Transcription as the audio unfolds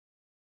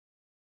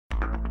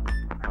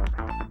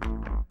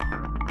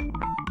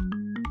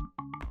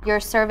Your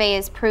survey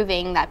is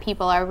proving that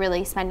people are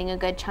really spending a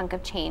good chunk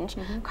of change.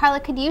 Carla,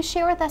 could you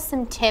share with us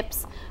some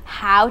tips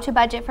how to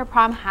budget for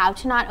prom, how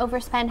to not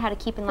overspend, how to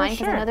keep in line?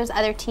 Because I know there's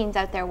other teens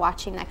out there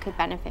watching that could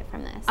benefit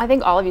from this. I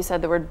think all of you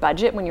said the word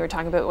budget when you were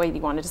talking about what you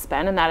wanted to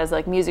spend, and that is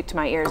like music to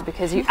my ears,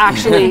 because you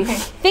actually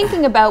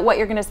thinking about what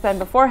you're going to spend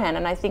beforehand,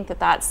 and I think that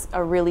that's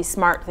a really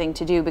smart thing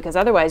to do, because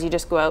otherwise you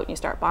just go out and you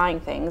start buying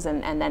things,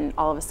 and then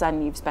all of a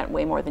sudden you've spent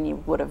way more than you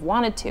would have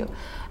wanted to.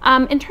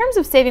 In terms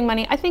of saving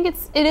money, I think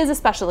it is a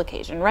special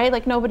occasion, right?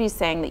 Like, nobody's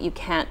saying that you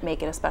can't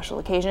make it a special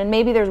occasion, and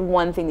maybe there's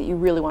one thing that you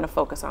really want to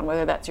focus on,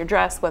 whether that's your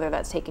dress, whether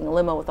that's taking a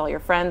limo with all your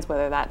friends,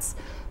 whether that's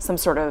some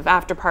sort of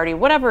after party,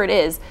 whatever it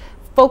is.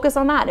 Focus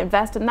on that,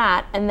 invest in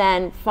that, and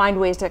then find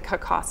ways to cut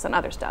costs on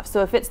other stuff.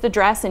 So if it's the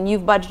dress and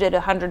you've budgeted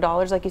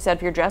 $100, like you said,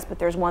 for your dress, but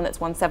there's one that's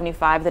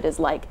 $175 that is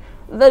like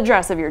the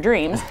dress of your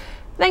dreams,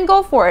 then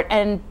go for it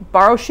and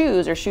borrow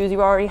shoes or shoes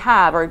you already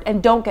have,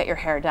 and don't get your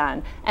hair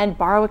done, and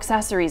borrow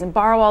accessories and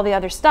borrow all the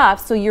other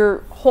stuff, so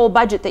your whole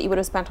budget that you would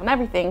have spent on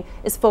everything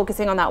is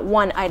focusing on that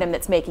one item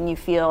that's making you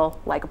feel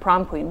like a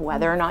prom queen,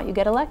 whether or not you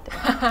get elected.